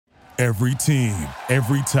Every team,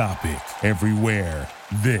 every topic, everywhere.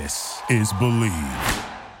 This is Believe.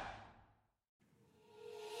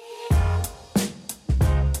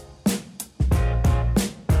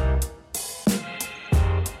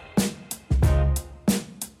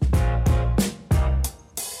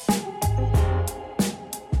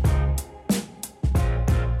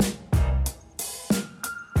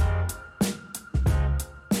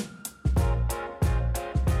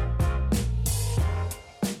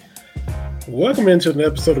 Welcome into an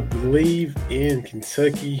episode of Believe in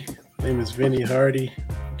Kentucky. My name is Vinny Hardy.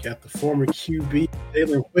 We got the former QB,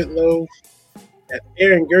 Jalen Whitlow. Got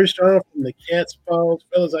Aaron Gershon from the Cats Paws.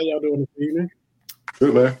 Fellas, how y'all doing this evening?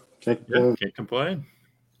 Good, man. Can't complain.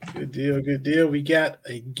 Good deal. We got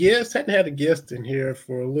a guest. Hadn't had a guest in here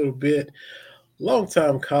for a little bit.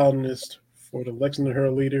 Longtime columnist for the Lexington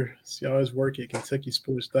Herald-Leader. See all his work at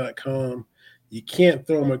KentuckySports.com. You can't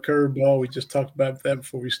throw him a curveball. We just talked about that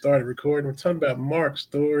before we started recording. We're talking about Mark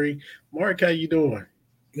Story. Mark, how you doing?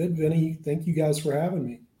 Good, Vinny. Thank you guys for having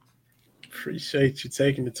me. Appreciate you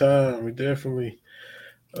taking the time. We definitely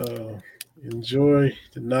enjoy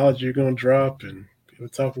the knowledge you're going to drop, and we'll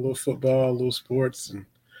talk a little football, a little sports, and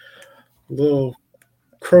a little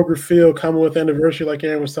Kroger Field Commonwealth anniversary like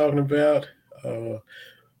Aaron was talking about.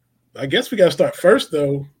 I guess we got to start first,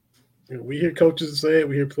 though. You know, we hear coaches say it.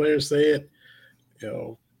 We hear players say it. You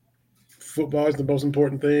know, football is the most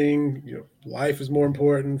important thing. You know, life is more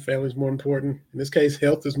important. Family is more important. In this case,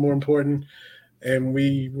 health is more important. And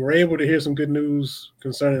we were able to hear some good news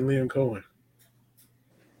concerning Liam Coen.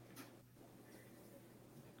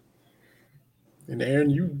 And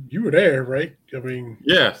Aaron, you were there, right? I mean,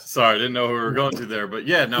 yeah. Sorry, I didn't know who we were going to there, but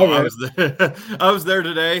yeah, no, I was there. I was there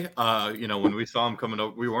today. When we saw him coming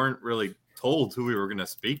over, we weren't really told who we were going to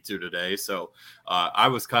speak to today, so I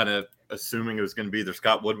was kind of assuming it was going to be either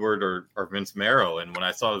Scott Woodward or Vince Marrow. And when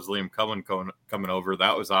I saw it was Liam Coen coming over,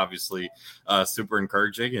 that was obviously super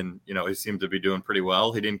encouraging. And, you know, he seemed to be doing pretty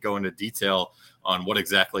well. He didn't go into detail on what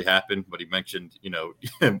exactly happened, but he mentioned, you know,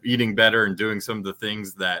 eating better and doing some of the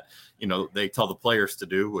things that, you know, they tell the players to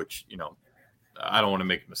do, which, you know, I don't want to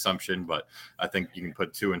make an assumption, but I think you can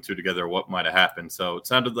put two and two together what might have happened. So it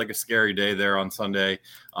sounded like a scary day there on Sunday.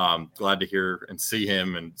 Glad to hear and see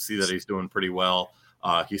him and see that he's doing pretty well.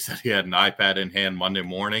 He said he had an iPad in hand Monday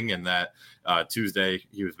morning and that Tuesday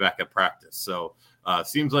he was back at practice. So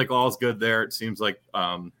seems like all's good there. It seems like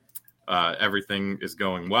everything is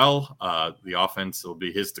going well. The offense will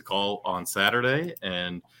be his to call on Saturday,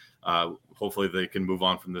 and hopefully they can move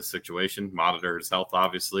on from this situation, monitor his health,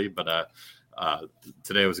 obviously. But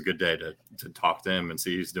today was a good day to talk to him and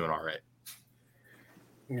see he's doing all right.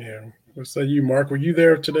 Yeah. What say you, Mark? Were you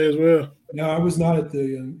there today as well? No, I was not at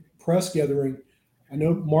the press gathering. I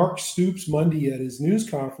know Mark Stoops Monday at his news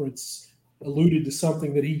conference alluded to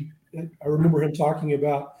something that I remember him talking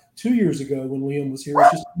about 2 years ago when Liam was here.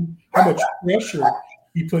 It's just how much pressure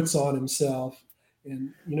he puts on himself.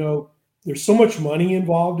 And, you know, there's so much money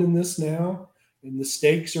involved in this now, and the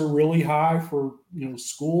stakes are really high for, you know,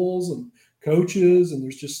 schools and coaches. And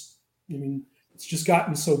there's just, I mean, it's just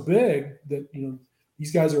gotten so big that, you know,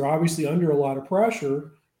 these guys are obviously under a lot of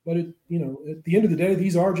pressure. But, at the end of the day,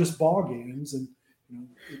 these are just ball games. And, you know,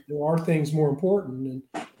 there are things more important,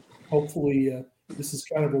 and hopefully this is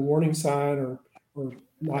kind of a warning sign, or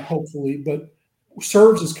not hopefully, but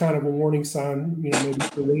serves as kind of a warning sign, you know, maybe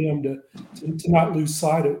for Liam to not lose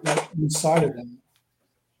sight of them.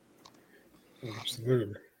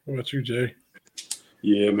 Absolutely. What about you, Jay?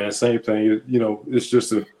 Yeah, man, same thing. You know, it's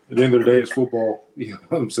just at the end of the day, it's football. You know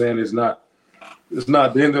what I'm saying? It's not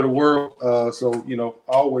the end of the world. So, you know,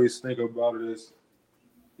 I always think about it as,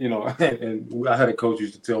 you know, and I had a coach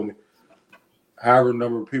used to tell me, however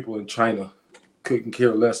number of people in China couldn't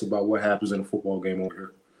care less about what happens in a football game over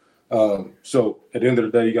here. So at the end of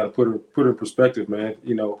the day, you got to put it in perspective, man.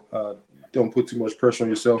 You know, don't put too much pressure on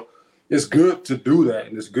yourself. It's good to do that,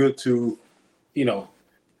 and it's good to, you know,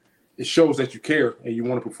 it shows that you care and you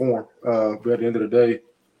want to perform. But at the end of the day,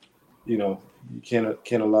 you know, you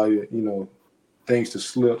can't allow things to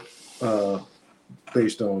slip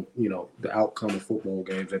based on, you know, the outcome of football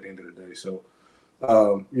games at the end of the day. So,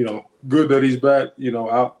 you know, good that he's back. You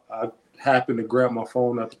know, I happened to grab my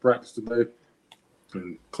phone after practice today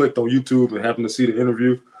and clicked on YouTube and happened to see the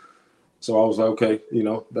interview. So I was like, okay, you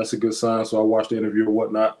know, that's a good sign. So I watched the interview or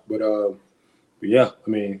whatnot. But yeah, I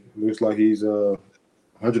mean, it looks like he's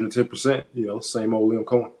 110%, you know, same old Liam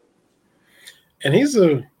Coen. And he's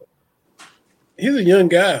a young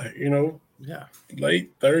guy, you know,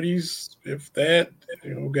 late 30s, if that,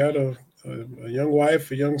 you know, got a young wife,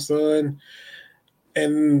 a young son.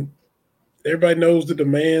 And everybody knows the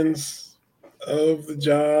demands of the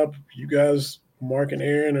job. You guys, Mark and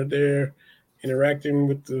Aaron, are there interacting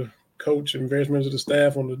with the coach and various members of the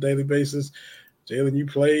staff on a daily basis. Jalen, you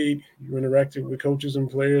played, you interacted with coaches and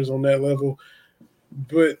players on that level.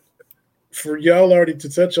 But for y'all already to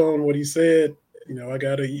touch on what he said, I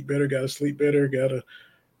got to eat better, got to sleep better, got to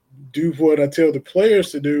do what I tell the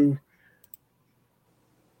players to do.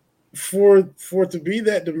 For it to be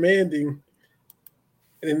that demanding,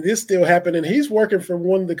 and this still happened, and he's working for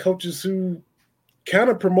one of the coaches who kind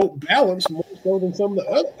of promote balance more so than some of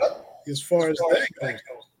the others as far as that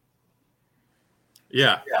goes.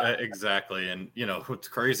 Yeah, exactly. And, what's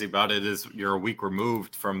crazy about it is you're a week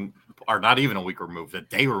removed from, or not even a week removed, a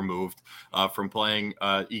day removed from playing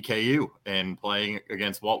EKU and playing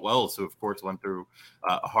against Walt Wells, who, of course, went through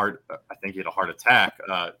I think he had a heart attack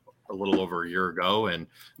a little over a year ago. And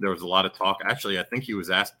there was a lot of talk. Actually, I think he was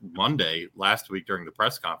asked Monday last week during the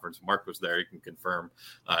press conference. Mark was there. He can confirm.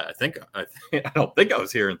 I don't think I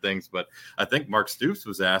was hearing things, but I think Mark Stoops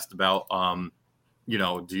was asked about,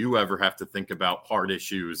 do you ever have to think about heart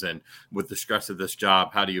issues, and with the stress of this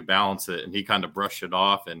job, how do you balance it? And he kind of brushed it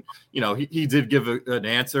off. And, he did give an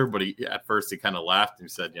answer, but at first he kind of laughed and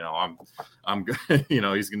said, I'm good.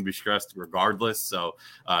 He's going to be stressed regardless. So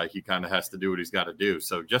he kind of has to do what he's got to do.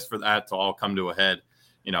 So just for that to all come to a head,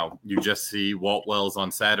 you just see Walt Wells on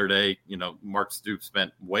Saturday. Mark Stoops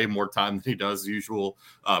spent way more time than he does usual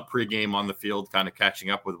pregame on the field, kind of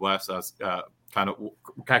catching up with Wes. I was kind of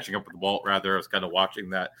catching up with Walt, rather. I was kind of watching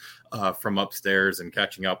that from upstairs and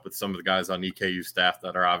catching up with some of the guys on EKU staff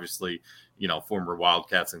that are obviously, former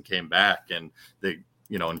Wildcats and came back, and they,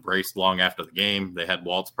 embraced long after the game. They had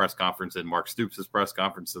Walt's press conference and Mark Stoops' press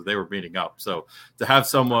conference, so they were meeting up. So to have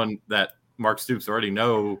someone that Mark Stoops already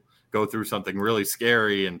go through something really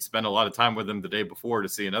scary and spend a lot of time with him the day before, to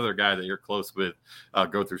see another guy that you're close with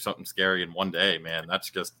go through something scary in one day, man,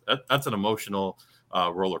 that's an emotional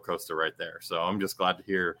roller coaster right there. So I'm just glad to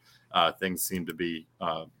hear things seem to be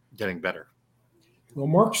getting better. Well,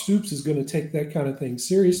 Mark Stoops is going to take that kind of thing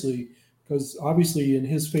seriously, because obviously in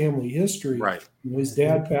his family history, right, his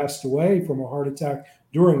dad passed away from a heart attack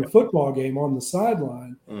during a football game on the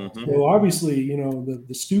sideline. Mm-hmm. So obviously,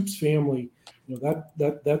 the Stoops family,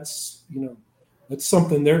 that's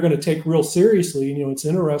something they're going to take real seriously. It's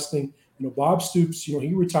interesting. Bob Stoops,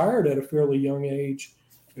 he retired at a fairly young age,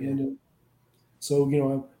 and so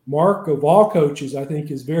Mark, of all coaches, I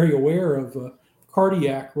think is very aware of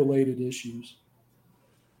cardiac related issues.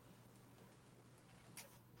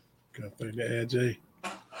 Got anything to add, Jay?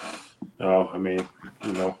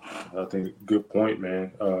 I think good point,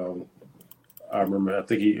 man. I remember, I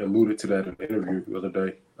think he alluded to that in the interview the other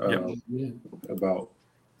day about,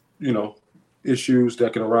 issues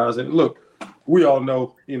that can arise. And look, we all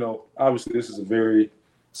know, obviously this is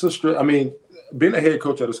being a head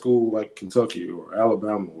coach at a school like Kentucky or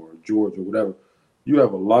Alabama or Georgia or whatever, you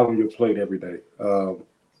have a lot on your plate every day.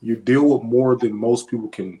 You deal with more than most people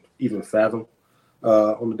can even fathom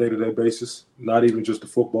on a day-to-day basis, not even just the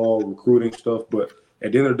football, recruiting stuff, but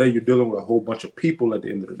at the end of the day, you're dealing with a whole bunch of people at the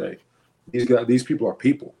end of the day. These people are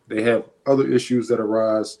people. They have other issues that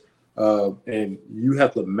arise, and you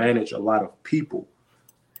have to manage a lot of people.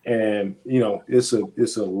 And, it's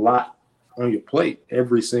a lot on your plate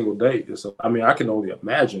every single day. I can only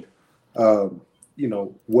imagine,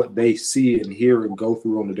 what they see and hear and go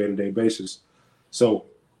through on a day-to-day basis. So,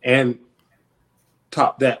 and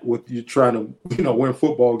top that with you trying to, win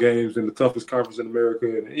football games in the toughest conference in America.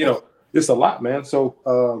 And, it's a lot, man.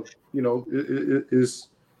 So, it is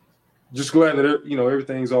just glad that,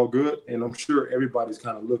 everything's all good. And I'm sure everybody's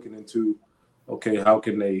kind of looking into, okay, how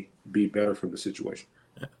can they be better from the situation?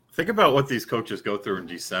 Think about what these coaches go through in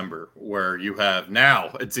December, where you have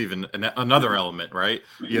now it's even another element, right?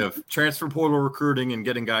 You have transfer portal recruiting and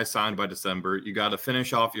getting guys signed by December. You got to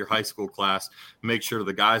finish off your high school class, make sure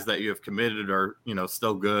the guys that you have committed are,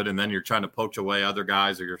 still good. And then you're trying to poach away other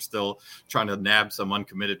guys, or you're still trying to nab some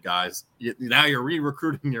uncommitted guys. Now you're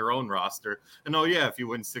re-recruiting your own roster. And if you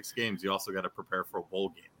win 6 games, you also got to prepare for a bowl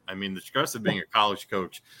game. I mean, the stress of being a college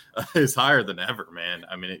coach is higher than ever, man.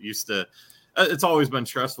 I mean, it's always been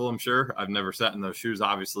stressful, I'm sure. I've never sat in those shoes,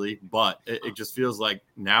 obviously, but it just feels like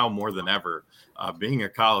now more than ever, being a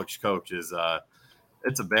college coach is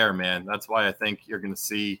it's a bear, man. That's why I think you're going to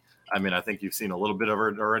see, I think you've seen a little bit of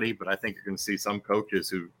it already, but I think you're going to see some coaches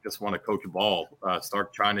who just want to coach a ball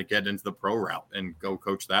start trying to get into the pro route and go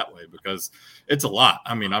coach that way, because it's a lot.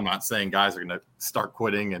 I'm not saying guys are going to start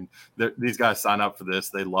quitting, and these guys sign up for this.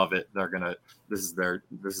 They love it. They're going to, this is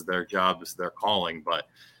their job. This is their calling, but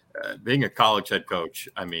being a college head coach,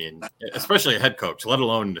 I mean, especially a head coach, let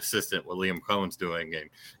alone an assistant, what Liam Coen's doing. And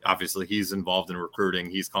obviously he's involved in recruiting.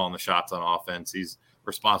 He's calling the shots on offense. He's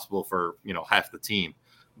responsible for, half the team.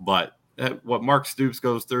 But what Mark Stoops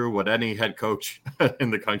goes through, what any head coach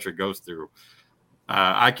in the country goes through,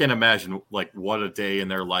 I can't imagine what a day in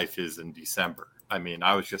their life is in December. I mean,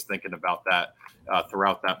 I was just thinking about that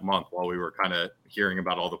throughout that month while we were kind of hearing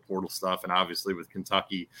about all the portal stuff. And obviously with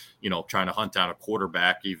Kentucky, trying to hunt down a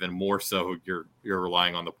quarterback, even more so you're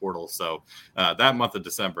relying on the portal. So that month of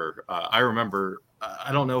December, I remember,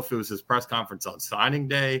 I don't know if it was his press conference on signing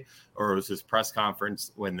day or it was his press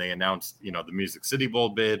conference when they announced, the Music City Bowl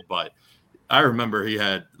bid, but I remember he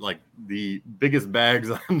had the biggest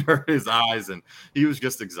bags under his eyes and he was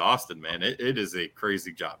just exhausted, man. It is a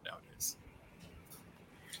crazy job nowadays.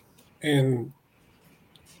 And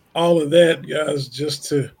all of that, guys, just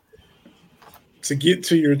to get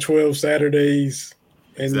to your 12 Saturdays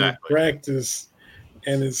and your practice,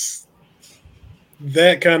 and it's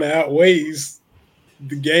that kind of outweighs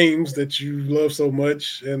the games that you love so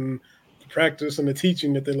much and the practice and the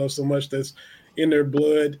teaching that they love so much that's in their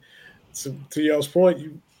blood. So to y'all's point,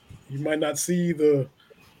 you might not see the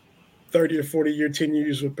 30 or 40-year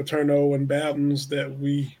tenures with Paterno and Bowden's that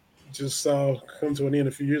we just saw come to an end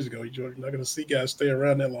a few years ago. You're not going to see guys stay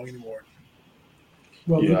around that long anymore.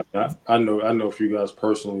 Well, yeah, I know a few guys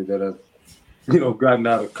personally that have, gotten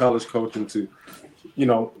out of college coaching to,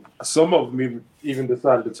 some of them even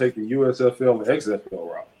decided to take the USFL and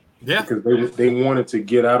XFL route. Yeah, because they wanted to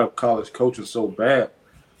get out of college coaching so bad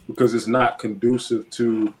because it's not conducive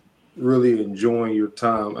to really enjoying your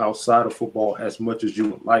time outside of football as much as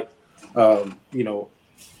you would like. You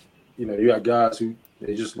got guys who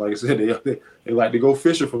they just, like I said, they like to go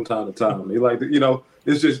fishing from time to time. They like to,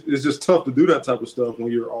 it's just tough to do that type of stuff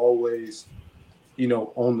when you're always,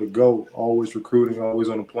 on the go, always recruiting, always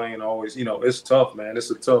on a plane, always, it's tough, man. It's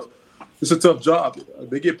a tough job.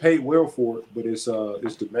 They get paid well for it, but it's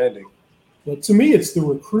demanding. But to me, it's the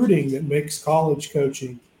recruiting that makes college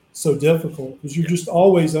coaching so difficult because you're just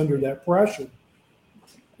always under that pressure.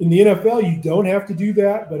 In the NFL, you don't have to do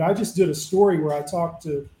that, but I just did a story where I talked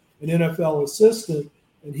to an NFL assistant,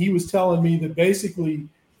 and he was telling me that basically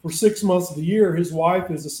for 6 months of the year, his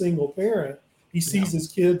wife is a single parent. He sees his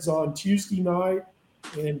kids on Tuesday night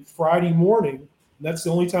and Friday morning. And that's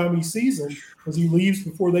the only time he sees them because he leaves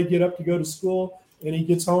before they get up to go to school, and he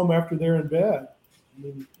gets home after they're in bed. I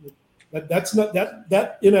mean, that's not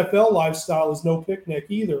that NFL lifestyle is no picnic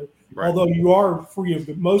either. Right. Although you are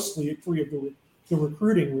mostly free of the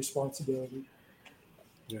recruiting responsibility.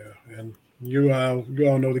 Yeah, and you all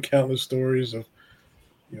know the countless stories of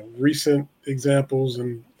recent examples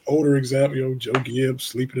and older examples. Joe Gibbs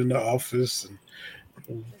sleeping in the office,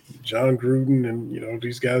 and John Gruden, and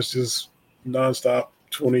these guys just nonstop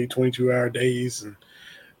 20, 22-hour days and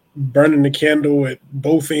burning the candle at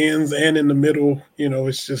both ends and in the middle.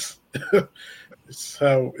 It's just it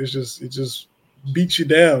just beats you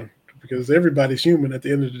down because everybody's human at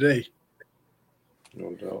the end of the day.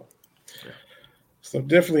 No doubt. Yeah. So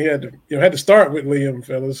definitely had to start with Liam,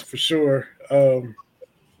 fellas, for sure.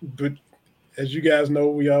 But as you guys know,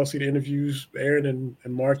 we all see the interviews. Aaron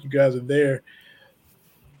and Mark, you guys are there.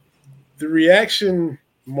 The reaction,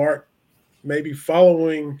 Mark, maybe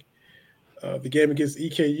following the game against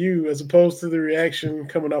EKU, as opposed to the reaction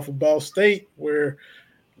coming off of Ball State, where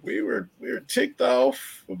we were ticked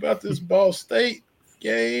off about this Ball State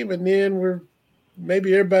game, and then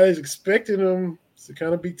maybe everybody's expecting them to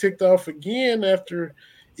kind of be ticked off again after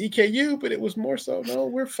EKU, but it was more so, no,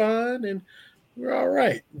 we're fine and we're all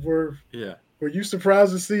right. Were you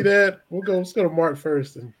surprised to see that? Let's go to Mark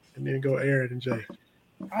first and then go Aaron and Jay.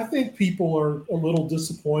 I think people are a little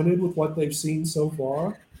disappointed with what they've seen so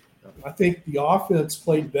far. I think the offense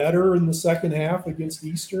played better in the second half against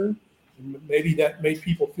Eastern. Maybe that made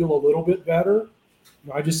people feel a little bit better.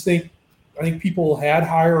 I think people had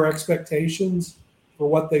higher expectations for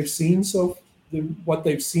what they've seen so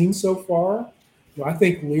far. I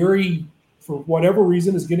think Leary, for whatever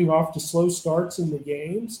reason, is getting off to slow starts in the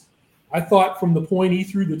games. I thought from the point he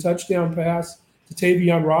threw the touchdown pass to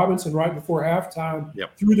Tavion Robinson right before halftime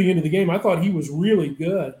through the end of the game, I thought he was really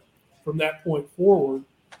good from that point forward.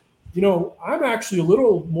 I'm actually a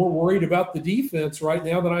little more worried about the defense right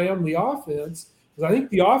now than I am the offense, because I think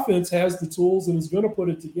the offense has the tools and is going to put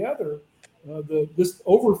it together. This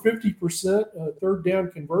over 50% third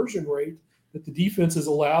down conversion rate that the defense has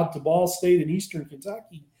allowed to Ball State and Eastern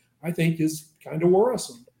Kentucky, I think is kind of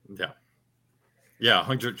worrisome. Yeah. Yeah,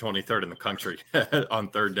 123rd in the country on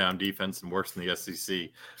third down defense and worse than the SEC.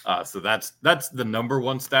 So that's the number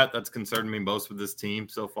one stat that's concerned me most with this team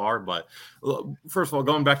so far. But first of all,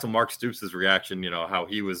 going back to Mark Stoops' reaction, how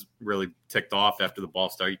he was really ticked off after the Ball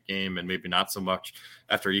State game and maybe not so much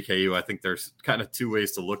after EKU. I think there's kind of two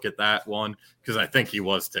ways to look at that one, because I think he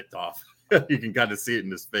was ticked off. You can kind of see it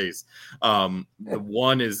in his face. The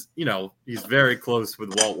one is, he's very close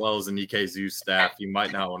with Walt Wells and EKZU's staff. You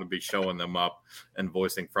might not want to be showing them up and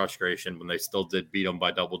voicing frustration when they still did beat them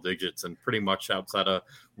by double digits, and pretty much outside of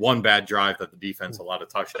one bad drive that the defense allowed a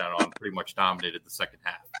touchdown on, pretty much dominated the second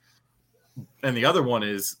half. And the other one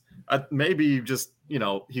is maybe just,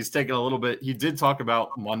 he's taking a little bit. He did talk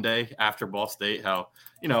about Monday after Ball State, how,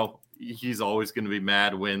 he's always going to be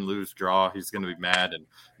mad, win, lose, draw. He's going to be mad. And,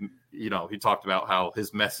 he talked about how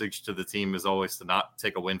his message to the team is always to not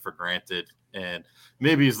take a win for granted. And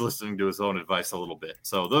maybe he's listening to his own advice a little bit.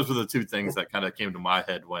 So those were the two things that kind of came to my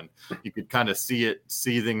head when you could kind of see it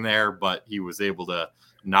seething there, but he was able to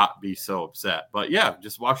not be so upset. But yeah,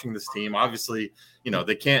 just watching this team, obviously,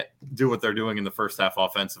 they can't do what they're doing in the first half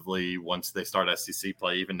offensively once they start SEC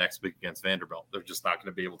play, even next week against Vanderbilt. They're just not going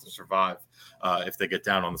to be able to survive if they get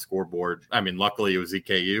down on the scoreboard. I mean, luckily it was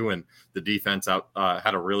EKU, and the defense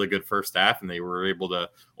had a really good first half, and they were able to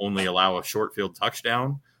only allow a short field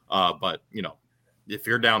touchdown. But, if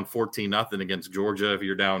you're down 14-0 against Georgia, if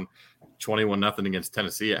you're down 21-0 against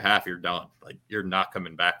Tennessee at half, you're done. Like, you're not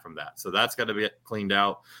coming back from that. So that's got to be cleaned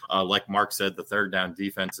out. Like Mark said, the third down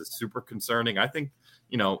defense is super concerning. I think,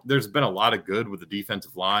 there's been a lot of good with the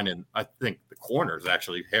defensive line, and I think the corners,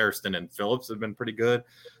 actually, Hairston and Phillips, have been pretty good.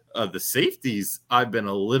 The safeties, I've been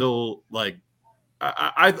a little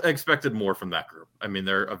I expected more from that group. I mean,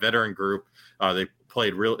 they're a veteran group. They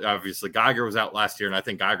played really, obviously Geiger was out last year, and I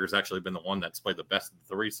think Geiger's actually been the one that's played the best of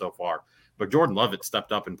the three so far. But Jordan Lovett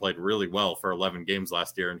stepped up and played really well for 11 games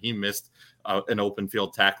last year, and he missed an open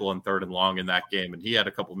field tackle on 3rd and long in that game, and he had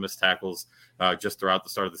a couple missed tackles just throughout the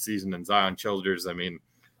start of the season. And Zion Childers, I mean,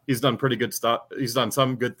 he's done pretty good stuff. He's done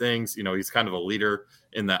some good things. He's kind of a leader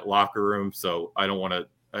in that locker room, so I don't want to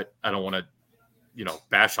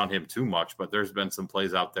bash on him too much, but there's been some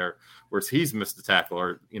plays out there where he's missed a tackle,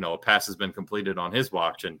 or, a pass has been completed on his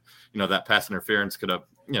watch. And, that pass interference could have,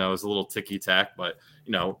 it was a little ticky-tack, but,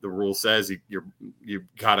 the rule says you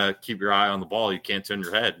got to keep your eye on the ball. You can't turn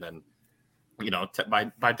your head. And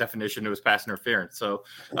then, by definition, it was pass interference. So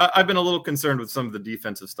I've been a little concerned with some of the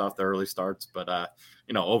defensive stuff, the early starts, but,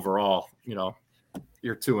 overall,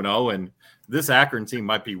 you're 2-0, and this Akron team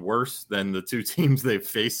might be worse than the two teams they've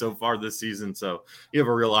faced so far this season. So you have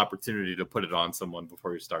a real opportunity to put it on someone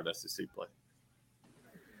before you start SEC play.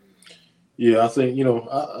 Yeah, I think,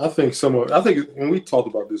 I think when we talked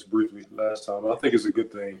about this briefly last time, I think it's a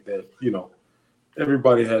good thing that,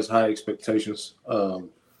 everybody has high expectations.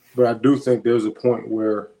 But I do think there's a point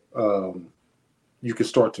where you can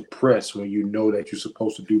start to press when you know that you're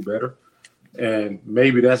supposed to do better. And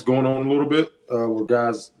maybe that's going on a little bit where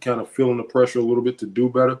guys kind of feeling the pressure a little bit to do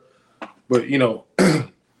better. But,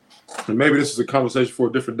 and maybe this is a conversation for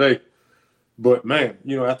a different day. But, man,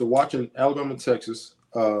 after watching Alabama and Texas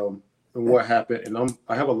and what happened, and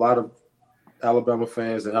I have a lot of Alabama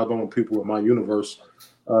fans and Alabama people in my universe,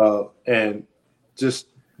 and just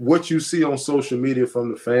what you see on social media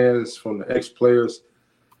from the fans, from the ex-players,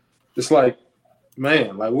 it's like,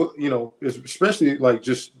 man, like what, especially like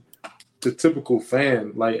just the typical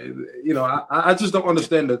fan, like, I just don't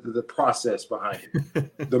understand the process behind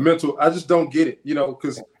it. The mental, I just don't get it,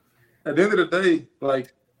 because at the end of the day,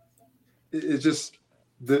 like, it's just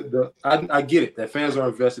I get it that fans are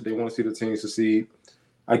invested. They want to see the team succeed.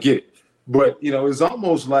 I get it. But, it's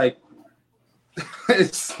almost like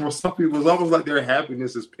for some people, it's almost like their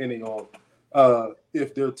happiness is pinning on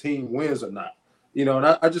if their team wins or not. And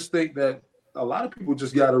I just think that a lot of people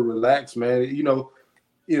just got to relax, man.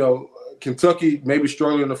 Kentucky maybe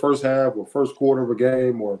struggling in the first half or first quarter of a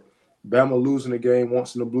game, or Bama losing a game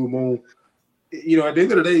once in a blue moon. At the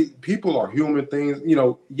end of the day, people are human things.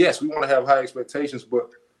 Yes, we want to have high expectations, but,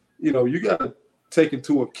 you got to take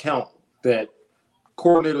into account that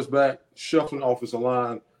coordinators back, shuffling offensive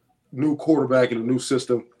line, new quarterback in a new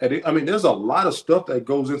system. And there's a lot of stuff that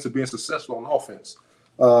goes into being successful on offense.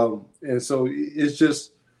 And so it's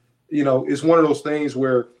just, it's one of those things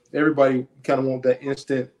where everybody kind of want that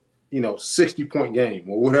instant, 60-point game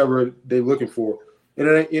or whatever they're looking for. And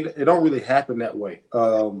it don't really happen that way.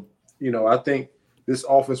 I think this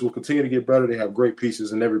offense will continue to get better. They have great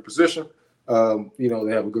pieces in every position. They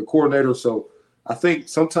have a good coordinator. So I think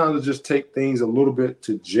sometimes it just take things a little bit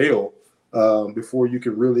to gel before you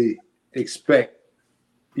can really expect,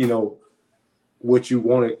 what you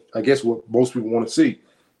wanted, I guess what most people want to see.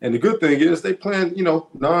 And the good thing is they playing,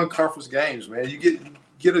 non-conference games, man. You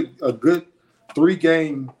get a good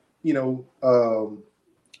 3-game,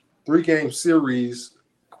 3-game series,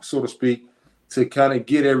 so to speak, to kind of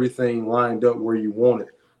get everything lined up where you want it.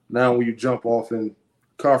 Now, when you jump off in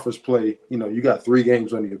conference play, you got 3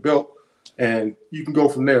 games under your belt, and you can go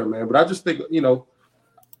from there, man. But I just think,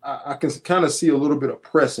 I can kind of see a little bit of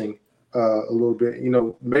pressing, a little bit.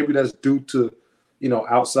 Maybe that's due to,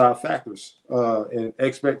 outside factors and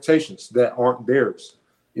expectations that aren't theirs.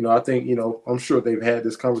 I think, I'm sure they've had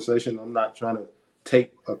this conversation. I'm not trying to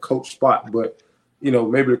take a coach spot, but,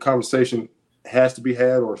 maybe the conversation has to be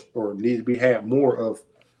had or needs to be had more of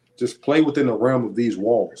just play within the realm of these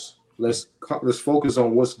walls. Let's focus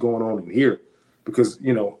on what's going on in here, because,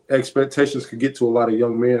 expectations could get to a lot of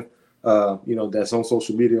young men, that's on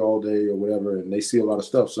social media all day or whatever, and they see a lot of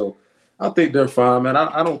stuff. So I think they're fine, man.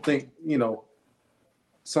 I don't think,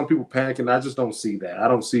 some people panicking. I just don't see that. I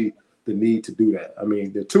don't see the need to do that. I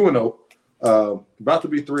mean, they're 2-0, about to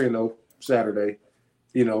be 3-0 Saturday,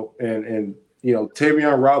 and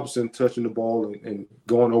Tavion Robinson touching the ball and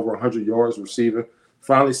going over 100 yards receiving,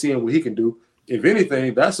 finally seeing what he can do. If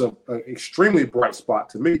anything, that's an extremely bright spot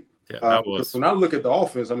to me. Yeah, that was. When I look at the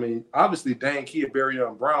offense, I mean, obviously Dan Key and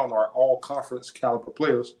Barryon Brown are all conference caliber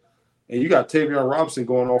players. And you got Tavion Robinson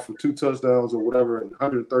going off for 2 touchdowns or whatever, and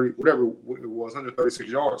 136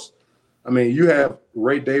 yards. I mean, you have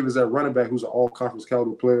Ray Davis at running back, who's an all-conference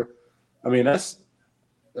caliber player. I mean, that's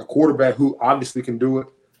a quarterback who obviously can do it.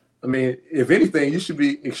 I mean, if anything, you should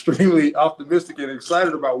be extremely optimistic and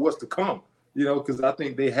excited about what's to come, because I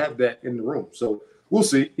think they have that in the room. So we'll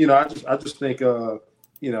see. I just think,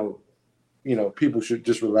 people should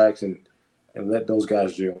just relax and let those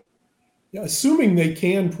guys gel. Yeah, assuming they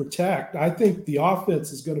can protect, I think the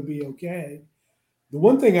offense is going to be okay. The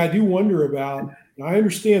one thing I do wonder about, and I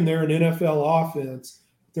understand they're an NFL offense,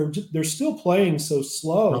 they're still playing so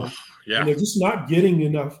slow, and they're just not getting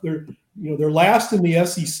enough. They're last in the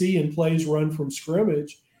SEC in plays run from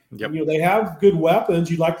scrimmage. Yep. They have good weapons.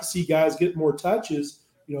 You'd like to see guys get more touches.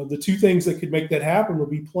 The 2 things that could make that happen would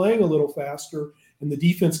be playing a little faster and the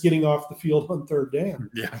defense getting off the field on 3rd down.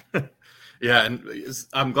 Yeah. Yeah, and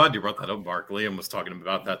I'm glad you brought that up, Mark. Liam was talking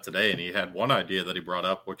about that today, and he had one idea that he brought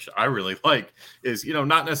up, which I really like, is,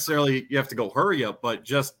 not necessarily you have to go hurry up, but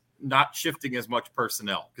just not shifting as much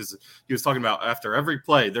personnel, because he was talking about after every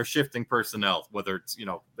play, they're shifting personnel, whether it's,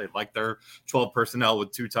 they like their 12 personnel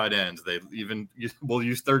with 2 tight ends. They even will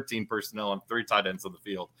use 13 personnel and 3 tight ends on the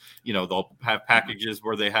field. They'll have packages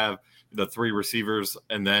where they have the 3 receivers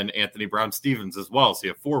and then Anthony Brown-Stevens as well. So you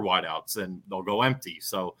have 4 wideouts and they'll go empty.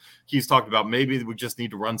 So he's talked about maybe we just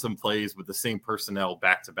need to run some plays with the same personnel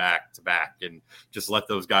back to back and just let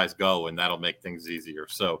those guys go, and that'll make things easier.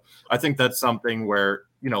 So I think that's something where,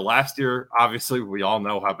 last year, obviously, we all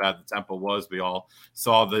know how bad the tempo was. We all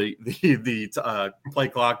saw the play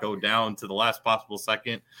clock go down to the last possible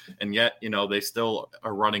second, and yet, they still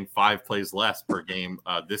are running 5 plays less per game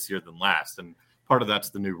this year than last. And part of that's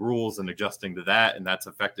the new rules and adjusting to that, and that's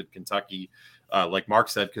affected Kentucky, like Mark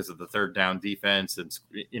said, because of the 3rd down defense and,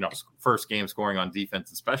 first game scoring on defense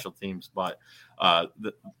and special teams. But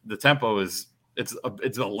the tempo is –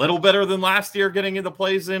 it's a little better than last year getting the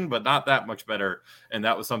plays in, but not that much better. And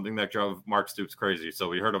that was something that drove Mark Stoops crazy. So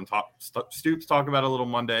we heard him Stoops talk about it a little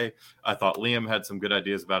Monday. I thought Liam had some good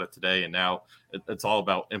ideas about it today, and now it's all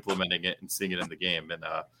about implementing it and seeing it in the game. And,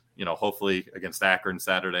 hopefully against Akron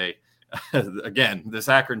Saturday, again, this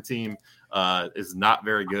Akron team is not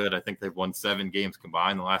very good. I think they've won 7 games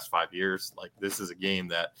combined in the last 5 years. Like, this is a game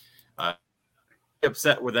that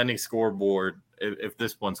upset with any scoreboard if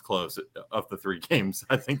this one's close. Of the 3 games,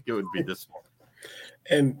 I think it would be this one.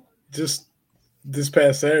 And just this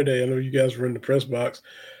past Saturday, I know you guys were in the press box.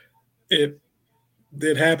 It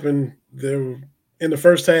happened there in the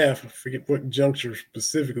first half. I forget what juncture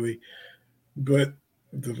specifically, but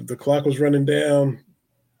the clock was running down.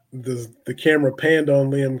 The camera panned on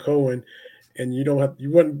Liam Coen, and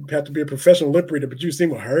you wouldn't have to be a professional lip reader, but you seem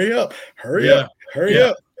to hurry up.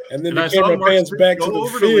 And then the camera pans back to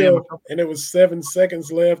the field, and it was 7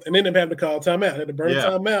 seconds left, and then they had to call a timeout. They had to burn a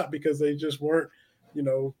timeout because they just weren't,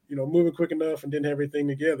 moving quick enough and didn't have everything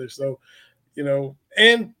together. So,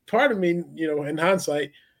 and part of me, in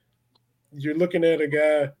hindsight, you're looking at a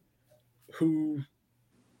guy who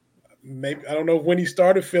maybe, I don't know when he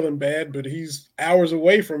started feeling bad, but he's hours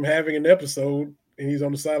away from having an episode, and he's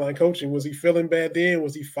on the sideline coaching. Was he feeling bad then?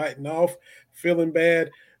 Was he fighting off feeling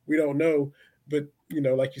bad? We don't know. But,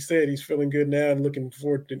 like you said, he's feeling good now and looking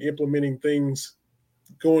forward to implementing things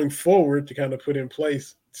going forward to kind of put in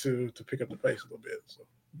place to pick up the pace a little bit. So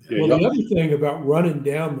Well, the other thing about running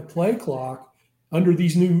down the play clock under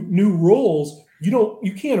these new rules,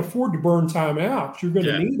 you can't afford to burn timeouts. You're going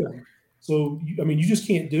to need them. So, you just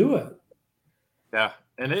can't do it. Yeah.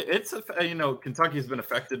 And it's Kentucky's been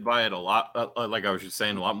affected by it a lot, like I was just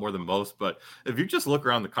saying, a lot more than most. But if you just look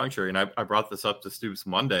around the country, and I brought this up to Stoops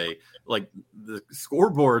Monday, like the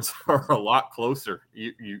scoreboards are a lot closer.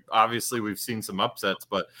 You obviously we've seen some upsets,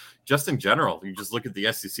 but just in general, you just look at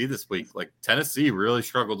the SEC this week. Like Tennessee really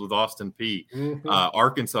struggled with Austin Peay. Mm-hmm.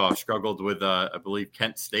 Arkansas struggled with I believe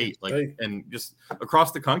Kent State. And just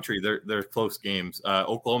across the country, they're close games.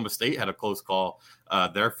 Oklahoma State had a close call.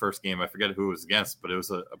 Their first game, I forget who it was against, but it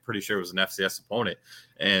was I'm pretty sure it was an FCS opponent.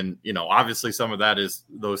 And, obviously some of that is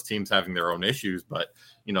those teams having their own issues, but,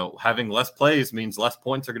 having less plays means less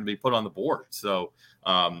points are going to be put on the board. So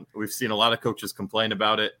we've seen a lot of coaches complain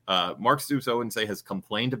about it. Mark Stoops, I wouldn't say has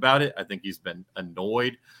complained about it. I think he's been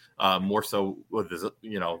annoyed more so with his,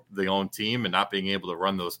 the own team and not being able to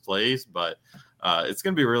run those plays. But it's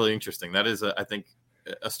going to be really interesting. That is, I think,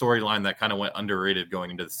 a storyline that kind of went underrated going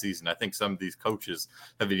into the season. I think some of these coaches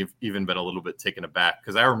have even been a little bit taken aback,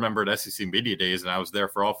 because I remember at SEC Media Days, and I was there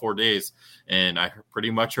for all 4 days, and I pretty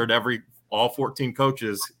much heard all 14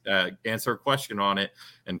 coaches answer a question on it,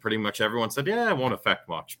 and pretty much everyone said, yeah, it won't affect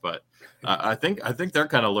much. But I think they're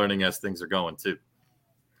kind of learning as things are going too.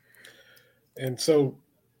 And so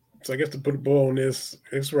I guess to put a bow on this,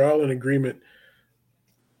 we're all in agreement.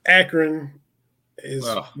 Akron is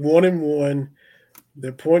 1-1.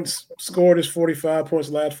 Their points scored is 45, points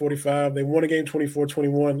allowed 45. They won a game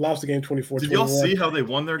 24-21, lost a game 24-21. Did y'all see how they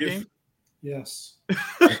won their game? Yes.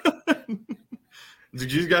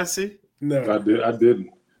 Did you guys see? No. I didn't.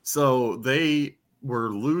 So they were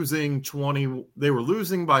losing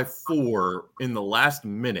by 4 in the last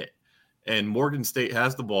minute, and Morgan State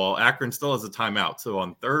has the ball. Akron still has a timeout. So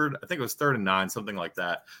on third, I think it was 3rd and 9, something like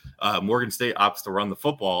that. Morgan State opts to run the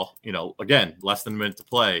football, again, less than a minute to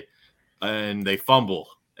play. And they fumble,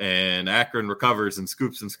 and Akron recovers and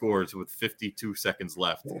scoops and scores with 52 seconds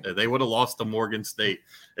left. They would have lost to Morgan State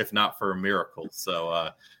if not for a miracle.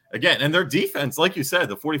 So, again, and their defense, like you said,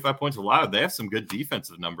 the 45 points allowed, they have some good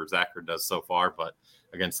defensive numbers Akron does so far, but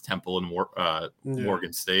against Temple and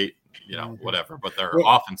Morgan State, whatever. But their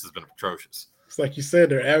offense has been atrocious. It's like you said,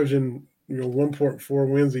 they're averaging 1.4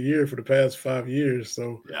 wins a year for the past 5 years.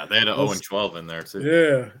 So yeah, they had an 0-12 in there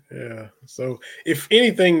too. Yeah. So if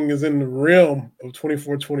anything is in the realm of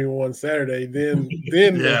 24-21 Saturday, then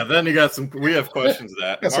yeah, then you got we have questions to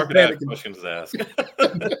ask. Mark and I have questions to ask.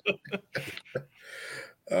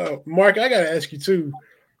 Mark, I got to ask you too.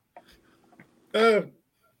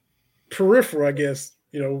 Peripheral, I guess.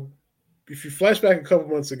 If you flash back a couple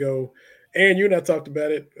months ago, and you and I talked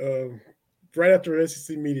about it. Right after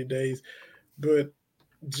SEC Media Days, but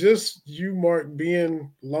just you, Mark,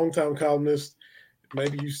 being a longtime columnist,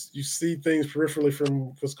 maybe you see things peripherally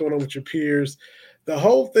from what's going on with your peers. The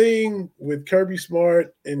whole thing with Kirby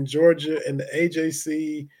Smart and Georgia and the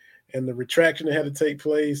AJC and the retraction that had to take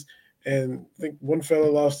place, and I think one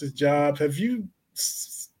fellow lost his job. Have you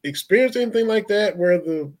experienced anything like that where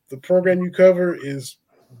the program you cover is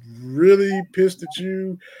really pissed at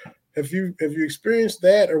you? Have you experienced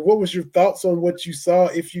that, or what was your thoughts on what you saw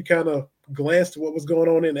if you kind of glanced at what was going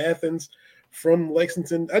on in Athens from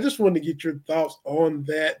Lexington? I just wanted to get your thoughts on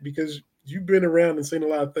that because you've been around and seen a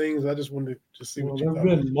lot of things. I just wanted to see what you thought.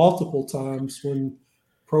 There have been multiple times when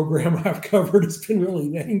program I've covered has been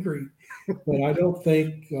really angry, but I don't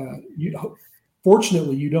think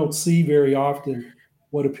fortunately you don't see very often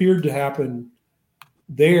what appeared to happen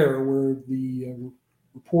there, where the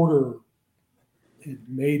reporter had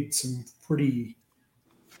made some pretty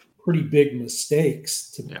big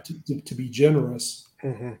mistakes, to be generous.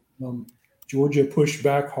 Mm-hmm. Georgia pushed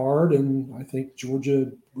back hard, and I think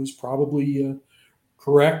Georgia was probably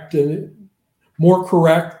correct, and more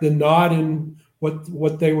correct than not in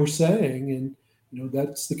what they were saying. And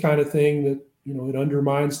that's the kind of thing that it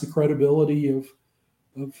undermines the credibility of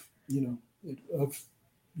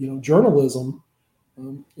journalism,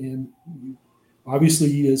 and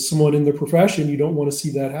obviously, as someone in the profession, you don't want to see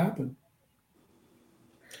that happen.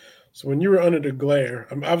 So when you were under the glare,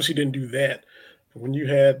 I obviously didn't do that. But when you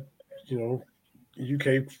had,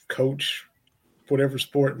 UK coach, whatever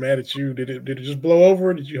sport mad at you, did it just blow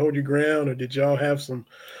over? Did you hold your ground, or did y'all have some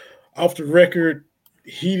off the record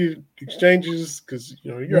heated exchanges? Because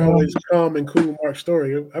you're always calm and cool, Mark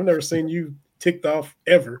Story. I've never seen you ticked off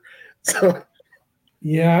ever. So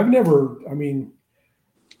yeah, I've never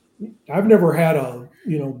had a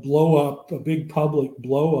blow up, a big public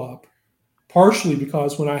blow up, partially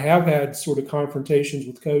because when I have had sort of confrontations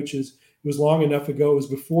with coaches, was long enough ago. It was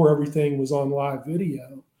before everything was on live video.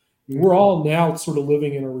 I mean, we're all now sort of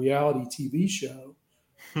living in a reality TV show.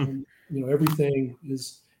 And, everything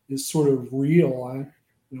is sort of real.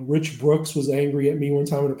 Rich Brooks was angry at me one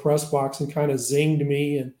time in a press box and kind of zinged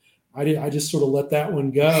me, and I just sort of let that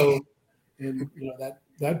one go, and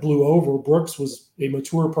that blew over. Brooks was a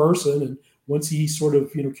mature person, and once he sort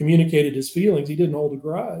of communicated his feelings, he didn't hold a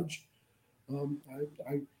grudge.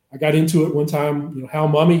 I got into it one time. How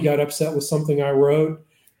Mummy got upset with something I wrote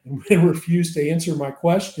and refused to answer my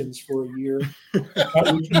questions for a year,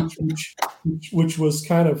 which was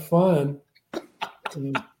kind of fun.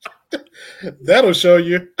 That'll show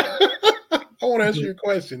you. I want to answer your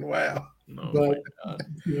question. Wow. But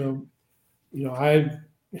I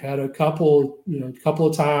had a couple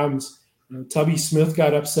of times. Tubby Smith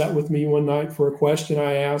got upset with me one night for a question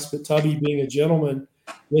I asked, but Tubby, being a gentleman,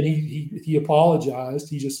 then he apologized.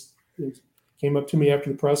 He just came up to me after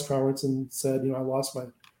the press conference and said, I lost my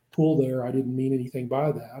cool there. I didn't mean anything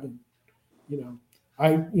by that. And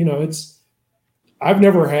I've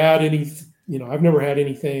never had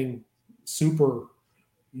anything super,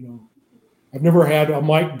 I've never had a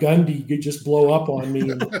Mike Gundy just blow up on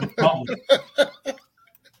me.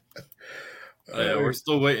 Yeah, we're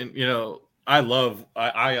still waiting.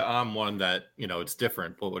 I'm one that, it's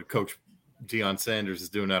different. But what Coach Deion Sanders is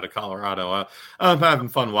doing out of Colorado, I'm having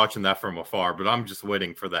fun watching that from afar, but I'm just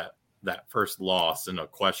waiting for that first loss and a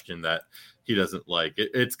question that he doesn't like.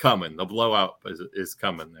 It's coming. The blowout is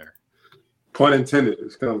coming there. Pun intended.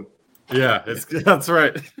 It's coming. Yeah, that's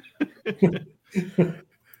right.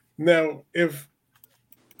 Now, if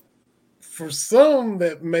for some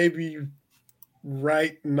that may be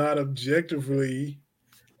right, not objectively,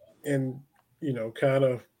 and kind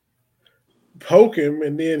of poke him,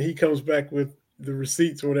 and then he comes back with the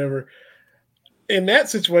receipts or whatever. In that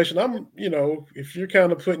situation, if you're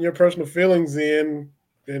kind of putting your personal feelings in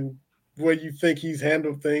and where you think he's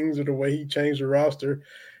handled things or the way he changed the roster,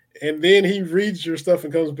 and then he reads your stuff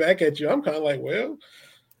and comes back at you, I'm kind of like, well,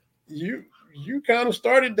 you kind of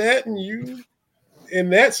started that, and you in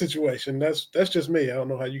that situation. That's just me. I don't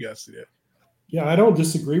know how you guys see that. Yeah, I don't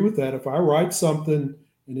disagree with that. If I write something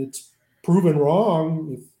and it's proven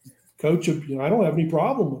wrong, if coach, I don't have any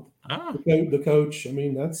problem with the coach. I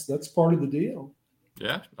mean, that's part of the deal.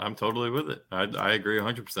 Yeah, I'm totally with it. I agree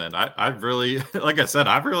 100%. I've really, like I said,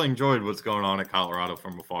 I've really enjoyed what's going on in Colorado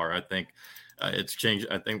from afar. I think it's changed.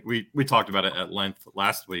 I think we talked about it at length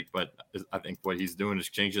last week, but I think what he's doing is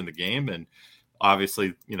changing the game. And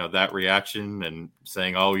obviously, that reaction and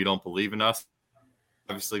saying, oh, you don't believe in us.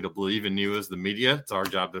 Obviously, to believe in you as the media, it's our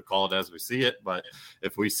job to call it as we see it. But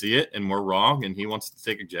if we see it and we're wrong and he wants to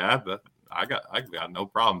take a jab, I got no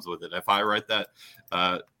problems with it. If I write that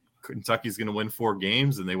Kentucky's going to win 4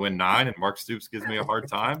 games and they win 9 and Mark Stoops gives me a hard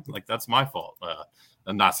time, like, that's my fault.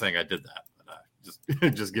 I'm not saying I did that, but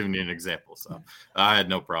just giving you an example. So I had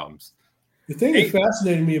no problems. The thing that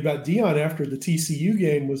fascinated me about Deion after the TCU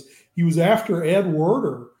game was he was after Ed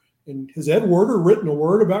Werder. And has Ed Werder written a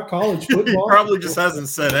word about college football? He probably just hasn't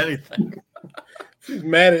said anything. He's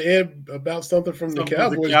mad at Ed about something from the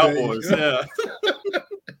Cowboys. Yeah.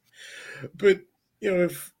 But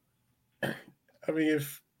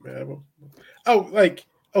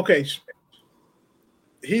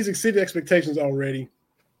he's exceeded expectations already.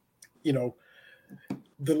 The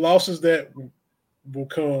losses that will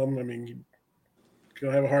come. I mean, you're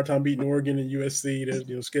gonna have a hard time beating Oregon and USC.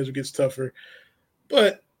 The schedule gets tougher,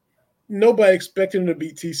 but nobody expected him to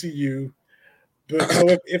beat TCU. But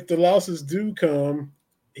so if the losses do come,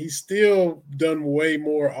 he's still done way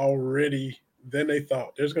more already than they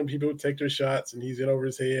thought. There's going to be people who take their shots, and he's in over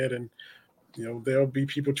his head, and there'll be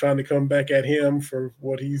people trying to come back at him for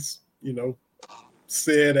what he's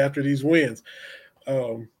said after these wins.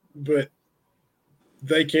 But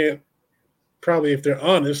they can't probably, if they're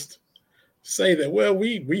honest, say that, well,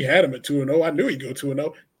 we had him at 2-0. I knew he'd go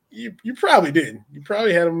 2-0. You probably didn't. You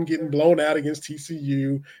probably had him getting blown out against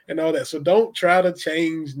TCU and all that. So don't try to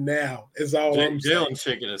change now. Is all I'm saying. Jalen's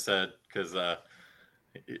shaking his head because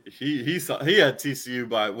he had TCU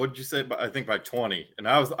by, what did you say? I think by 20. And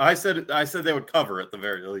I said they would cover at the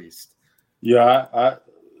very least. Yeah, I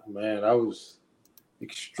was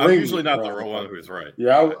extremely. I'm usually not the one who's right.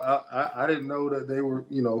 Yeah, I didn't know that they were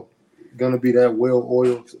going to be that well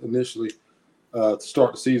oiled initially to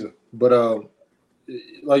start the season, but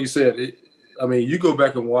like you said, you go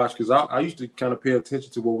back and watch, because I used to kind of pay attention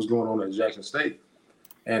to what was going on at Jackson State.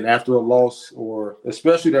 And after a loss, or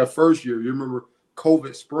especially that first year, you remember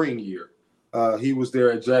COVID spring year, he was there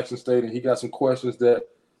at Jackson State and he got some questions that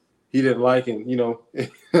he didn't like. And, and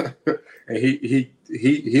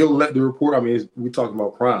he'll let the report. I mean, we talking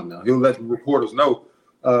about Prime now. He'll let the reporters know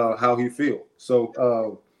how he feels.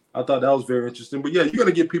 So I thought that was very interesting. But yeah, you're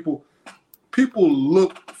gonna get people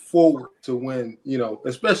look forward to when,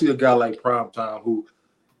 especially a guy like Primetime, who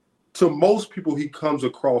to most people he comes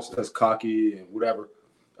across as cocky and whatever.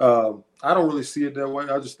 I don't really see it that way.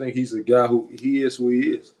 I just think he's a guy who he is who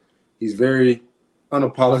he is. He's very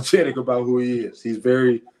unapologetic about who he is. He's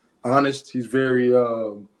very honest. He's very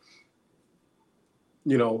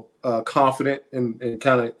confident in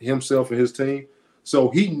kind of himself and his team. So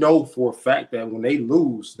he know for a fact that when they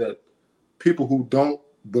lose, that people who don't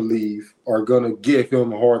believe are gonna give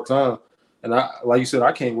him a hard time. And like you said,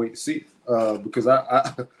 I can't wait to see it because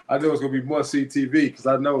I know it's gonna be must-see TV because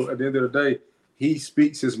I know at the end of the day he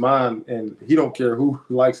speaks his mind and he don't care who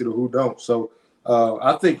likes it or who don't. So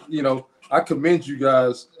I think I commend you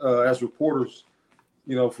guys as reporters,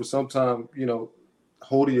 for some time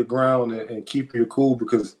holding your ground and keeping your cool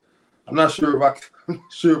because I'm not sure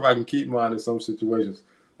if I can keep mine in some situations.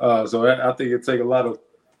 So I think it take a lot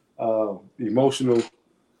of emotional,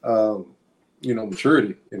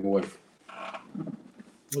 maturity in a way.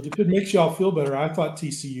 Well, if it makes y'all feel better, I thought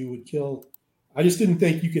TCU would kill. I just didn't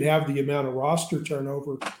think you could have the amount of roster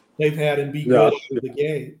turnover they've had and be good at the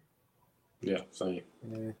game. Yeah, same.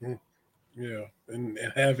 Mm-hmm. Yeah, and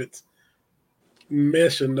have it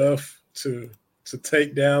mesh enough to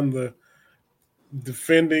take down the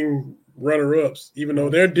defending runner-ups, even though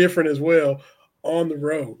they're different as well on the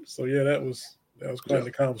road. So yeah, that was quite an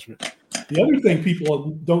accomplishment. The other thing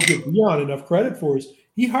people don't give Leon enough credit for is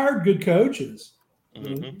he hired good coaches.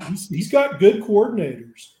 Mm-hmm. He's got good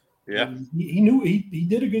coordinators. Yeah, he knew he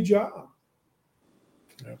did a good job.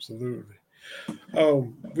 Absolutely.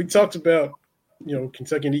 We talked about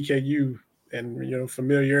Kentucky and EKU and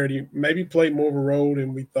familiarity maybe played more of a role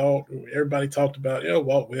than we thought. Everybody talked about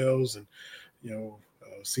Walt Wells and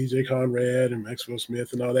CJ Conrad and Maxwell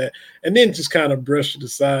Smith and all that, and then just kind of brushed it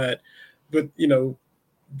aside. But the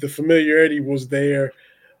familiarity was there.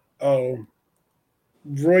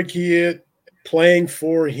 Roy Kidd playing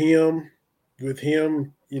for him, with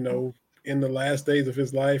him, in the last days of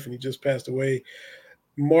his life, and he just passed away.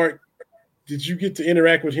 Mark, did you get to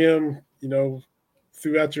interact with him,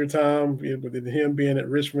 throughout your time, with him being at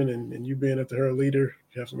Richmond and you being at the Herald-Leader?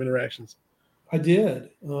 You have some interactions? I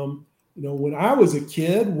did. When I was a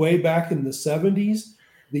kid, way back in the 70s,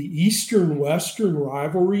 the Eastern-Western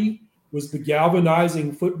rivalry was the